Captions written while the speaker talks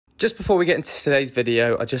Just before we get into today's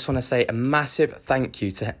video, I just want to say a massive thank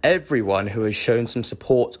you to everyone who has shown some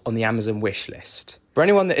support on the Amazon wishlist. For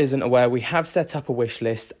anyone that isn't aware, we have set up a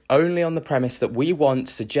wishlist only on the premise that we want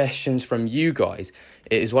suggestions from you guys.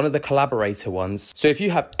 It is one of the collaborator ones. So if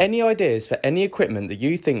you have any ideas for any equipment that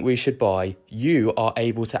you think we should buy, you are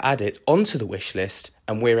able to add it onto the wishlist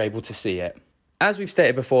and we're able to see it. As we've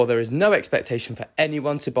stated before, there is no expectation for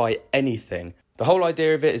anyone to buy anything. The whole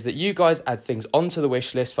idea of it is that you guys add things onto the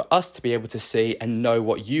wish list for us to be able to see and know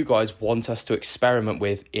what you guys want us to experiment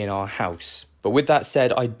with in our house. But with that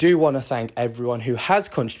said, I do want to thank everyone who has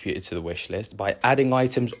contributed to the wish list by adding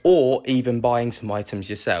items or even buying some items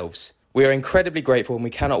yourselves. We are incredibly grateful and we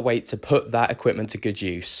cannot wait to put that equipment to good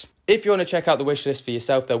use. If you want to check out the wish list for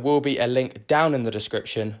yourself, there will be a link down in the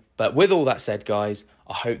description. But with all that said, guys,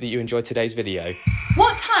 I hope that you enjoyed today's video.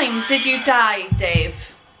 What time did you die, Dave?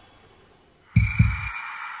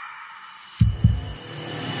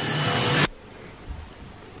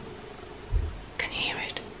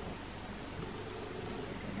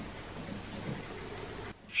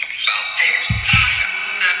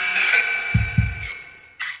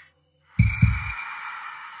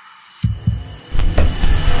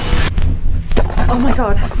 Oh my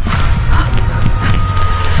god.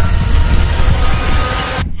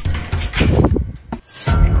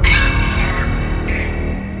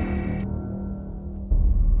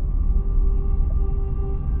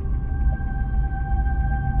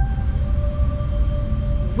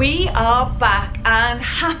 We are back and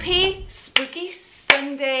happy spooky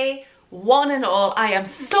Sunday, one and all. I am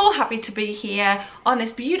so happy to be here on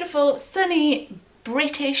this beautiful sunny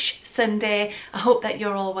British Sunday. I hope that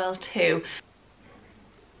you're all well too.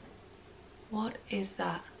 What is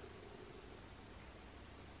that?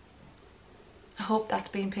 I hope that's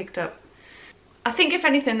been picked up. I think if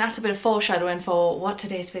anything that's a bit of foreshadowing for what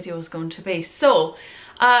today's video is going to be. So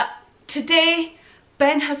today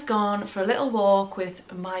Ben has gone for a little walk with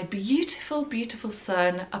my beautiful, beautiful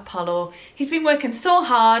son, Apollo. He's been working so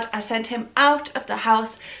hard. I sent him out of the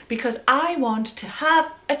house because I want to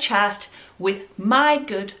have a chat with my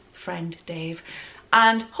good friend Dave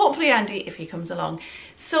and hopefully Andy if he comes along.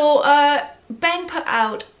 So Ben put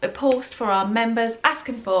out a post for our members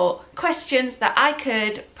asking for questions that I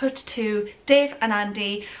could put to Dave and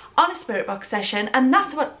Andy on a spirit box session, and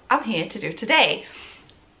that's what I'm here to do today.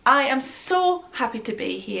 I am so happy to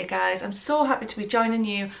be here, guys. I'm so happy to be joining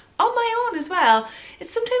you on my own as well.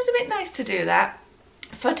 It's sometimes a bit nice to do that.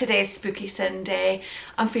 For today's Spooky Sunday,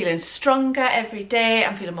 I'm feeling stronger every day.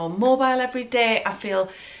 I'm feeling more mobile every day. I feel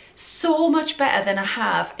so much better than I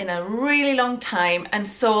have in a really long time, and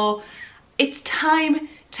so it's time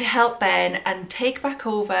to help Ben and take back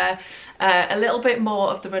over a little bit more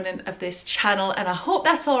of the running of this channel, and I hope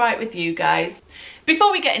that's all right with you guys.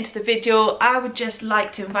 Before we get into the video, I would just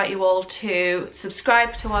like to invite you all to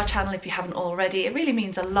subscribe to our channel if you haven't already. It really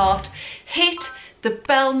means a lot. Hit the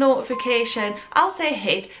bell notification. I'll say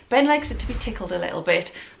hit. Ben likes it to be tickled a little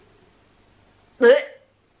bit.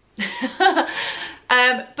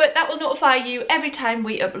 But that will notify you every time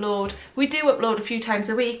we upload. We do upload a few times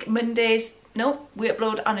a week. Mondays, no, we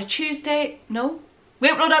upload on a Tuesday, no, we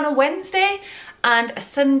upload on a Wednesday and a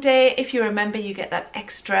Sunday. If you remember, you get that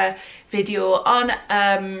extra video on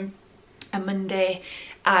a Monday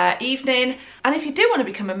evening. And if you do want to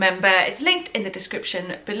become a member, it's linked in the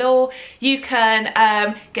description below. You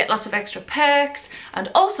can get lots of extra perks and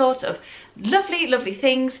all sorts of lovely, lovely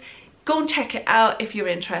things. Go and check it out if you're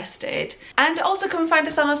interested. And also come and find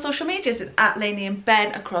us on our social medias. It's at Lainey and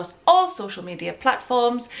Ben across all social media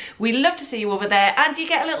platforms. We love to see you over there, and you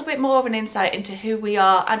get a little bit more of an insight into who we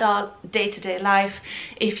are and our day-to-day life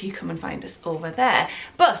if you come and find us over there.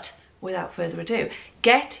 But without further ado,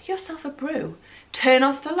 get yourself a brew, turn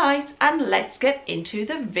off the lights, and let's get into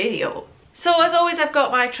the video. So as always, I've got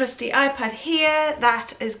my trusty iPad here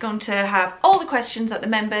that is going to have all the questions that the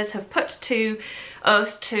members have put to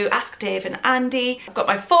us to ask Dave and Andy. I've got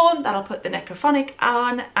my phone that I'll put the necrophonic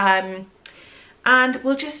on, and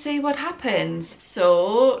we'll just see what happens.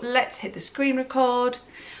 So let's hit the screen record.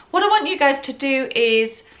 What I want you guys to do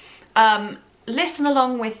is listen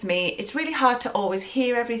along with me. It's really hard to always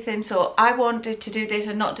hear everything, so I wanted to do this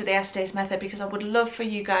and not do the Ask Dave method because I would love for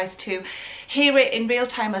you guys to hear it in real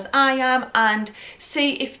time as I am and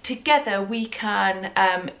see if together we can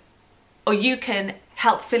or you can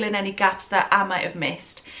help fill in any gaps that I might have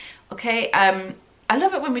missed. Okay, I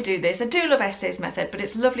love it when we do this. I do love Ask Dave's method, but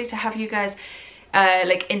it's lovely to have you guys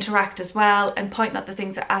like interact as well and point out the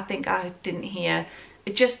things that I think I didn't hear.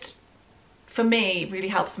 It just, for me, really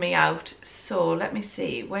helps me out. So let me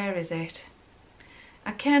see, where is it?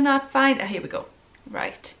 I cannot find it. Here we go.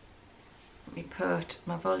 Right. Let me put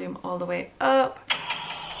my volume all the way up.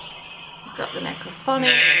 I've got the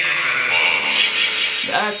necrophonic.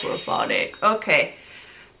 Necrophonic. Okay.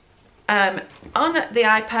 On the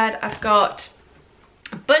iPad, I've got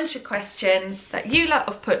a bunch of questions that you lot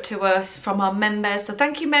have put to us from our members. So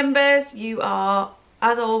thank you, members. You are,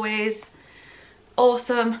 as always,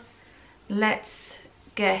 awesome. Let's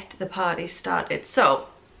get the party started. So,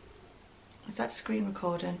 is that screen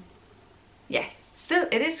recording? Yes, still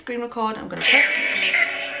it is screen record. I'm gonna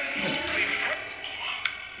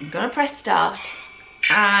press start,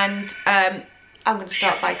 and I'm going to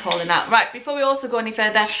start by calling out. Right, before we also go any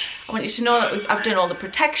further, I want you to know that I've done all the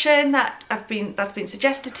protection that's been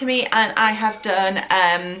suggested to me, and I have done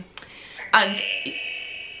and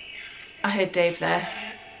I heard Dave there.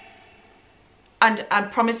 And I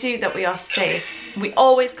promise you that we are safe. We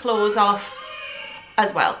always close off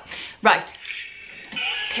as well. Right.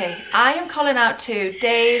 Okay, I am calling out to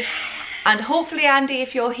Dave and hopefully Andy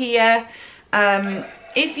if you're here.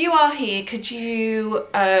 If you are here, could you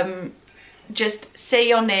just say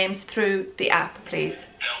your names through the app, please?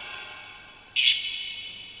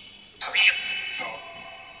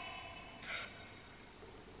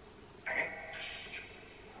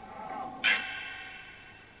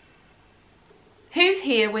 Who's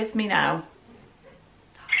here with me now?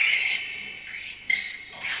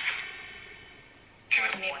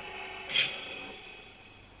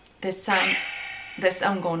 There's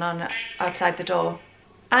sound going on outside the door.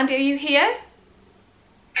 Andy, are you here?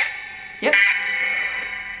 Yep.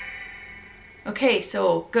 Okay,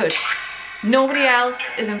 so good. Nobody else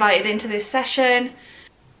is invited into this session.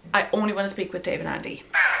 I only want to speak with Dave and Andy.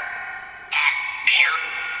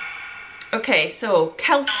 Okay, so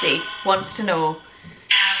Kelsey wants to know,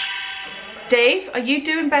 Dave, are you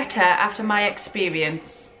doing better after my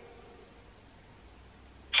experience?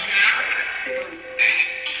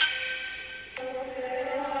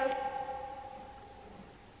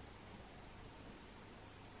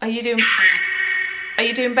 Are you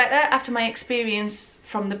doing better after my experience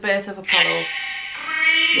from the birth of Apollo?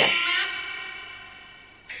 Yes.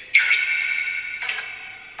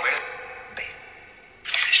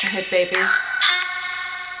 I heard baby.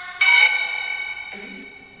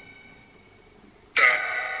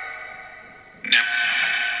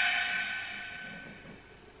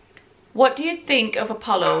 What do you think of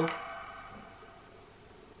Apollo?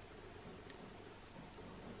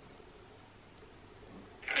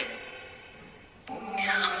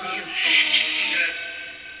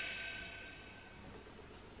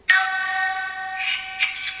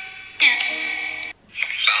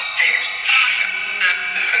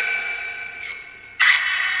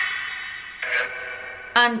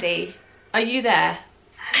 Andy, are you there?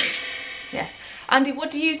 Yes. Andy,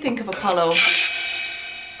 what do you think of Apollo? I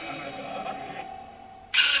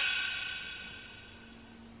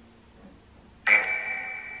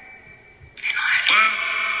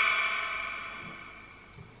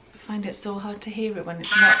find it so hard to hear it when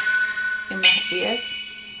it's not in my ears.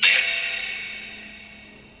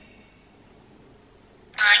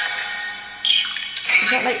 Is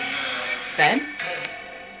that like Ben?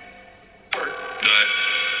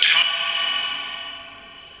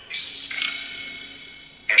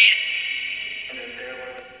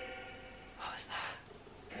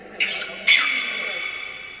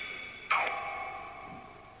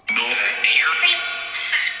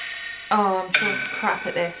 Oh, I'm so crap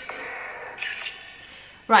at this.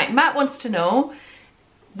 Right, Matt wants to know,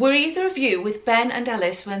 were either of you with Ben and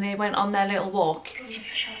Ellis when they went on their little walk?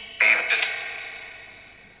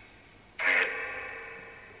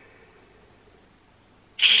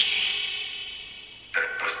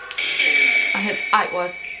 I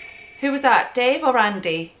was. Who was that, Dave or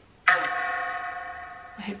Andy?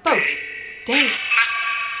 I heard both. Dave.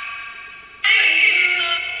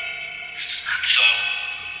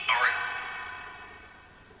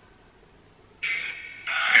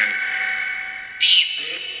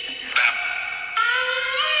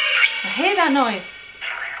 I hear that noise.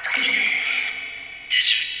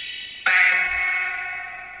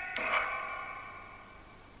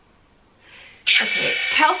 Okay,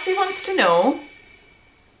 Kelsey wants to know,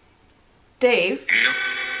 Dave,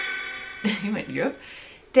 he went, yep.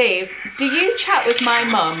 Dave, do you chat with my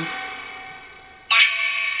mum?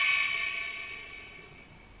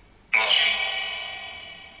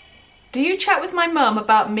 Do you chat with my mum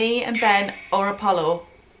about me and Ben or Apollo?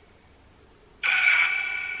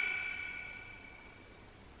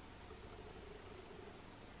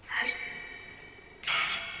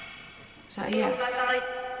 Is that a yes?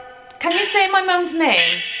 Can you say my mum's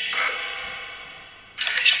name?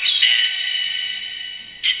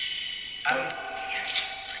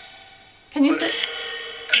 Can you say...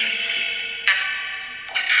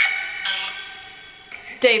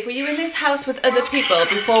 Dave, were you in this house with other people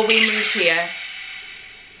before we moved here?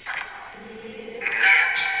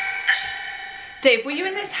 Dave, were you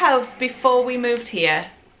in this house before we moved here?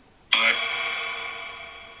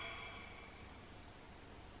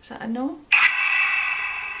 Is that a no?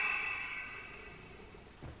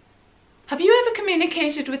 Have you ever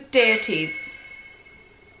communicated with deities?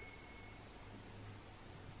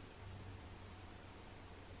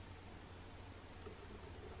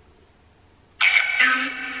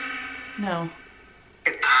 No.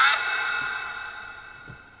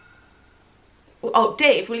 Oh,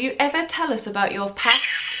 Dave, will you ever tell us about your past,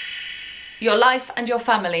 your life and your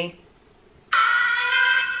family?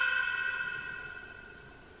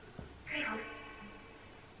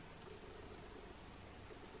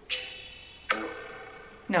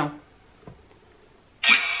 No.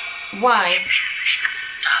 Why?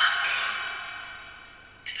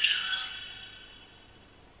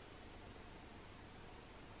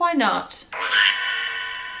 Why not?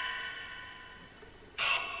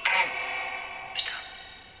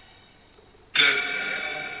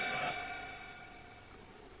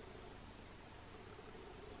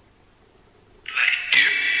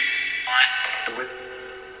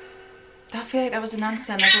 I feel like that was an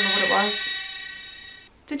answer and I don't know what it was.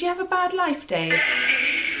 Did you have a bad life, Dave?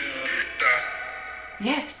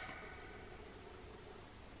 Yes.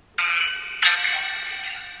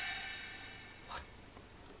 What?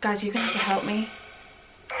 Guys, you're gonna have to help me.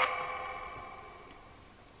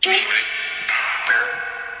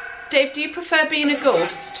 Dave, do you prefer being a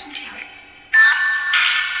ghost?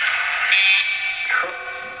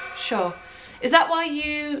 Sure. Is that why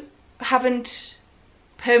you haven't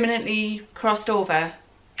permanently crossed over?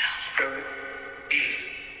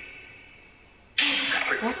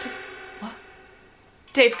 What?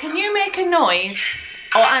 Dave, can you make a noise?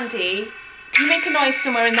 Or Andy, can you make a noise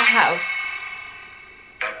somewhere in the house?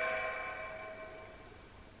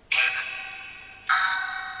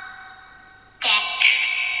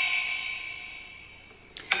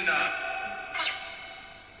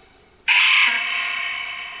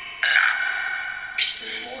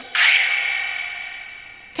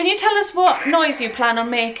 Can you tell us what noise you plan on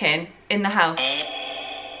making in the house?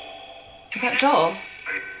 Is that door?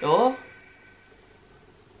 Door?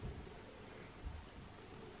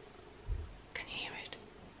 Can you hear it?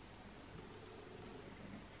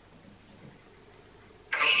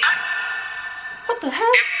 What the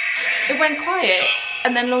hell? It went quiet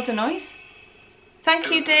and then loads of noise. Thank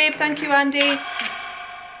you, Dave. Thank you, Andy.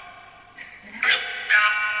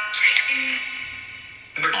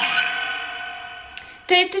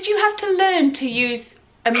 Dave, did you have to learn to use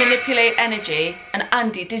and manipulate energy? And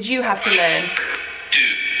Andy, did you have to learn?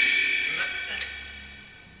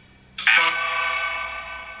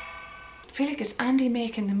 I feel like it's Andy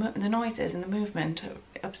making the noises and the movement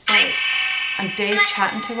upstairs and Dave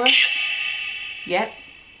chatting to us. Yep.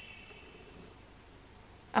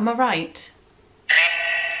 Am I right?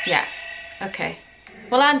 Yeah. Okay.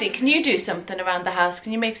 Well, Andy, can you do something around the house?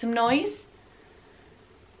 Can you make some noise?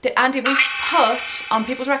 Andy, we've put, on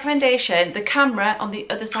people's recommendation, the camera on the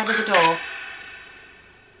other side of the door.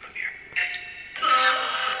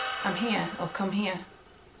 I'm here. Oh, come here.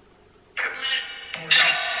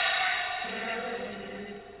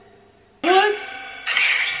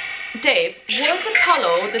 Dave, was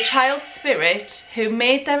Apollo the child spirit who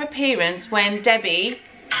made their appearance when Debbie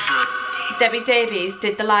Davies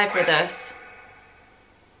did the live with us?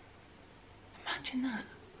 Imagine that.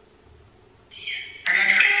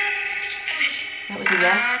 That was a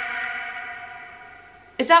yes.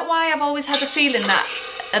 Is that why I've always had the feeling that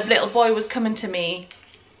a little boy was coming to me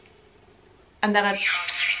and then I'd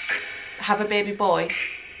have a baby boy?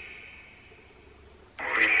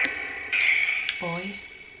 Boy.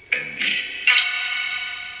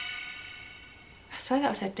 I swear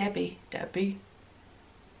that was a Debbie. Debbie.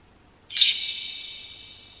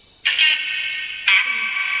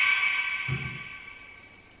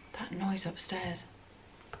 That noise upstairs.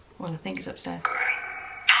 Well, I think it's upstairs.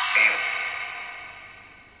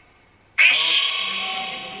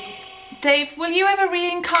 Dave, will you ever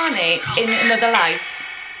reincarnate in another life?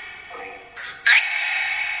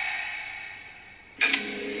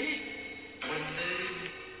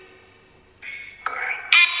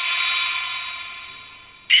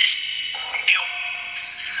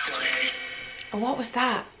 Oh, what was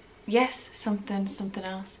that? Yes, something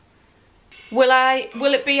else. Will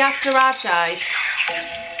it be after I've died?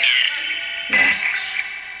 Yeah.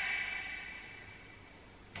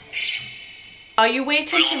 Are you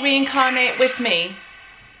waiting to reincarnate with me?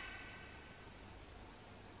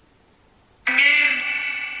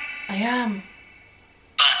 I am.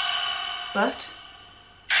 But?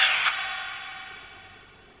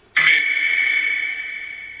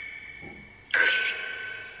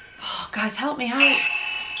 Oh, guys, help me out.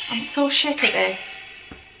 I'm so shit at this.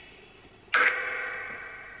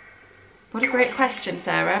 What a great question,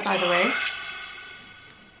 Sarah, by the way.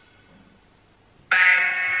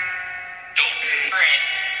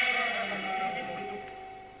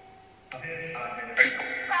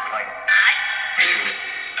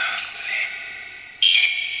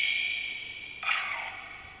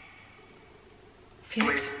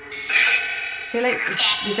 I feel like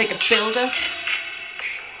there's like a build-up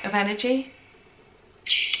of energy.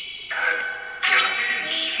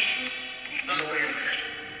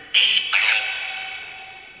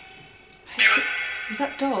 Was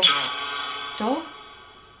that door? Door?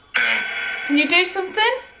 Can you do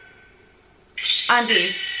something? Andy,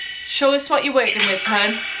 show us what you're working with,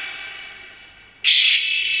 hun.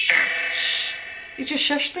 Shh. You just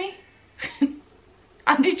shushed me?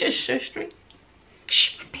 Andy just shushed me.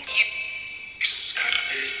 Shh, I'm busy.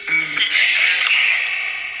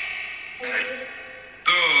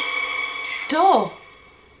 Door.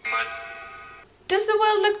 Does the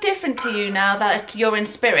world look different to you now that you're in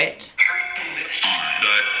spirit?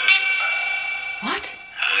 What?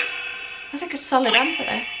 That's like a solid answer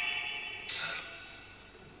there.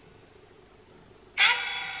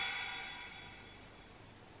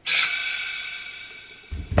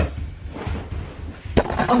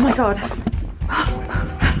 Oh my god.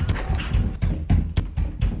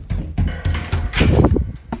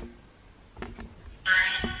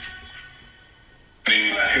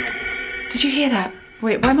 Did you hear that?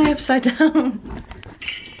 Wait, why am I upside down?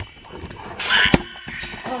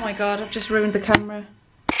 Oh my god, I've just ruined the camera.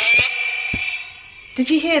 Did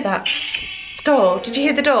you hear that? Door? Did you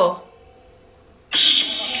hear the door?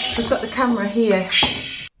 We've got the camera here.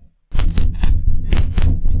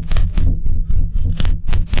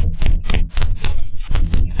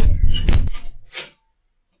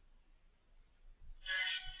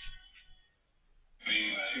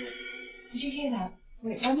 Did you hear that?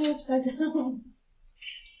 Wait, why am I upside down?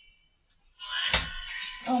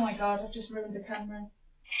 Oh my god, I've just ruined the camera.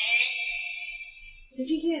 Did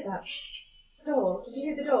you hear that? Door? Did you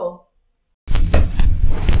hear the door?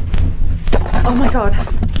 Oh my god.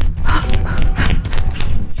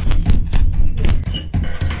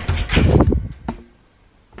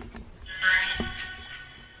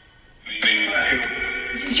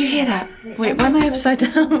 Did you hear that? Wait, why am I upside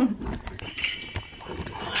down?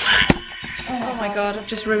 Oh my god, I've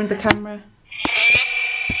just ruined the camera.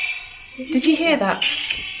 Did you hear that?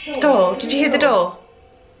 Door? Did you hear the door?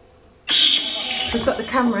 We've got the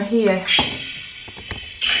camera here.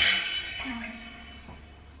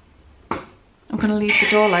 I'm going to leave the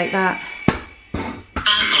door like that. I'm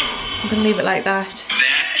going to leave it like that.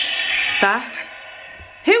 That?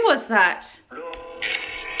 Who was that?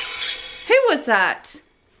 Who was that?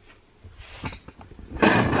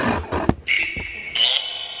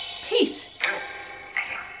 Pete?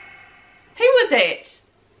 Who was it?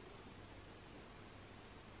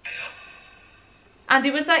 Andy,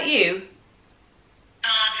 was that you?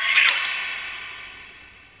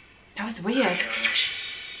 That was weird.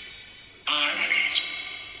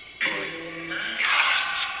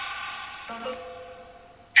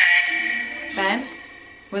 Ben?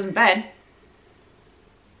 It wasn't Ben.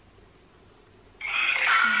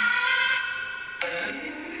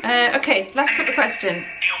 Okay, last couple of questions.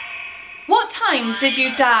 What time did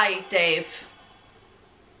you die, Dave?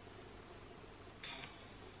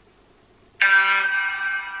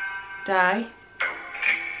 Die?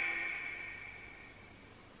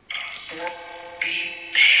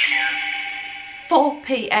 4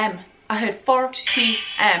 p.m. I heard 4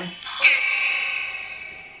 p.m.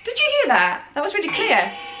 Did you hear that? That was really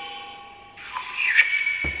clear.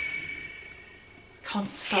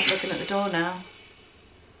 Can't stop looking at the door now.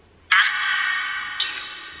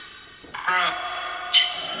 I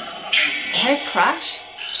heard crash.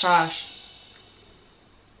 Crash.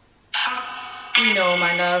 We know,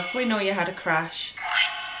 my love. We know you had a crash.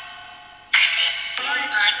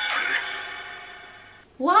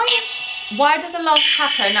 Why does a lot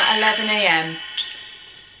happen at 11 a.m?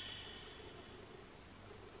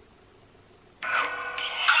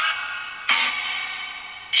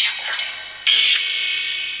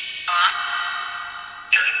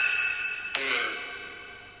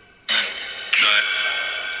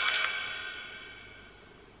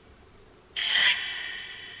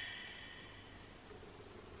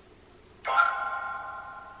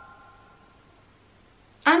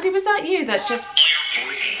 Andy, was that you that just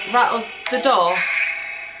rattled the door?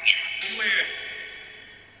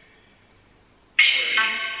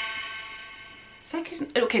 like he's...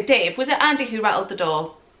 Okay, Dave, was it Andy who rattled the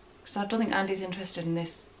door? Because I don't think Andy's interested in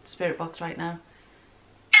this spirit box right now.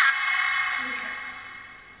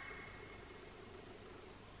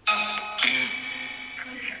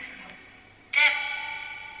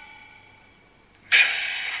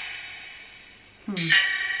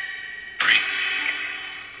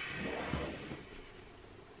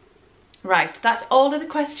 Right, that's all of the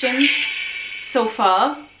questions so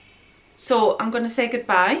far. So I'm going to say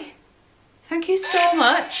goodbye. Thank you so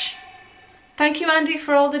much. Thank you, Andy,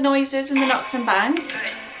 for all the noises and the knocks and bangs.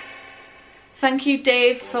 Thank you,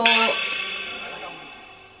 Dave, for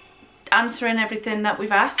answering everything that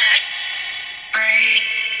we've asked.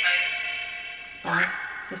 Bye.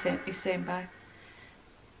 He's saying bye.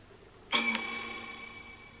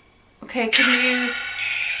 Okay, can you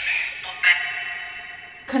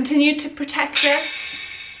continue to protect us?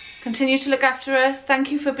 Continue to look after us.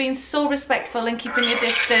 Thank you for being so respectful and keeping your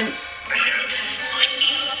distance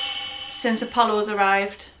since Apollo's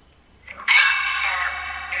arrived.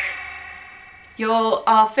 You're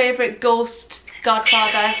our favourite ghost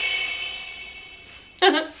godfather.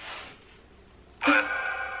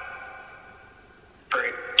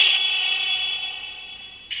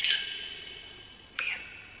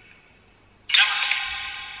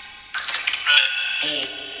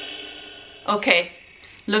 Okay.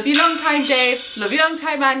 Love you long time, Dave. Love you long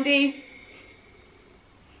time, Andy.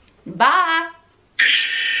 Bye.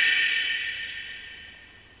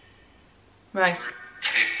 Right.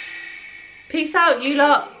 Peace out, you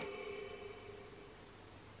lot.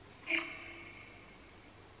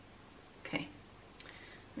 Okay.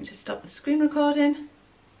 Let me just stop the screen recording.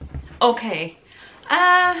 Okay.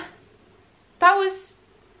 That was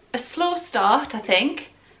a slow start, I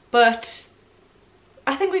think, but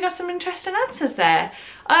I think we got some interesting answers there.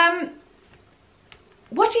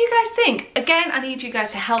 What do you guys think? Again, I need you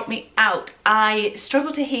guys to help me out. I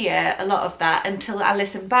struggle to hear a lot of that until I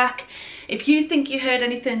listen back. If you think you heard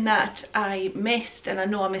anything that I missed, and I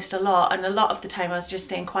know I missed a lot, and a lot of the time I was just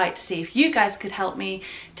staying quiet to see if you guys could help me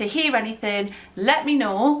to hear anything, let me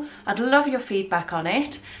know. I'd love your feedback on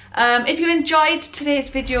it. If you enjoyed today's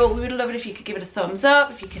video, we would love it if you could give it a thumbs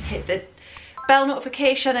up, if you could hit the bell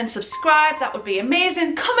notification and subscribe. That would be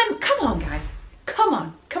amazing. Come on guys,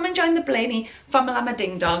 come and join the Blaney Famalama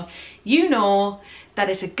Ding Dong. You know that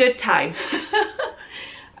it's a good time.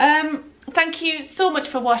 Thank you so much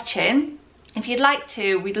for watching. If you'd like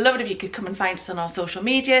to, we'd love it if you could come and find us on our social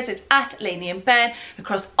medias. It's at Lainey and Ben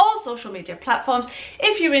across all social media platforms.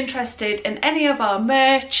 If you're interested in any of our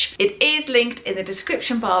merch, it is linked in the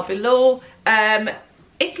description bar below.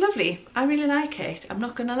 It's lovely. I really like it. I'm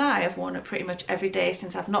not gonna lie, I've worn it pretty much every day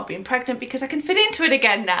since I've not been pregnant because I can fit into it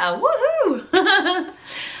again now. Woohoo!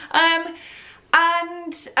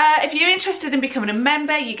 If you're interested in becoming a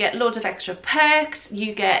member, you get loads of extra perks.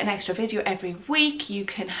 You get an extra video every week. You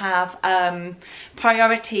can have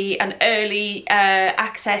priority and early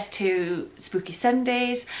access to Spooky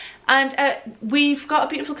Sundays. And we've got a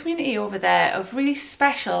beautiful community over there of really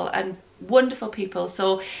special and wonderful people.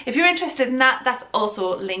 So if you're interested in that, that's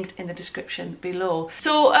also linked in the description below.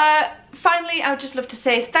 So finally, I would just love to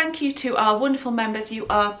say thank you to our wonderful members. You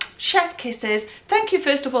are chef kisses. Thank you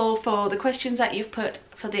first of all for the questions that you've put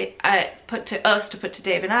to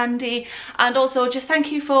Dave and Andy, and also just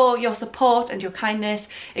thank you for your support and your kindness.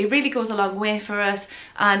 It really goes a long way for us,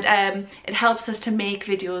 and it helps us to make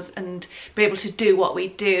videos and be able to do what we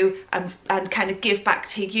do and kind of give back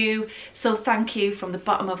to you. So thank you from the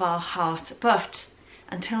bottom of our heart. But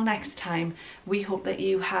until next time, we hope that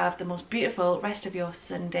you have the most beautiful rest of your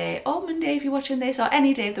Sunday or Monday if you're watching this, or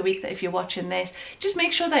any day of the week that if you're watching this. Just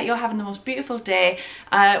make sure that you're having the most beautiful day.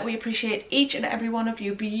 We appreciate each and every one of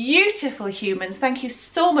you beautiful humans. Thank you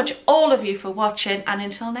so much, all of you, for watching, and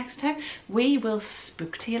until next time, we will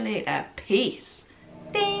spook to you later. Peace.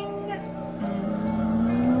 Ding!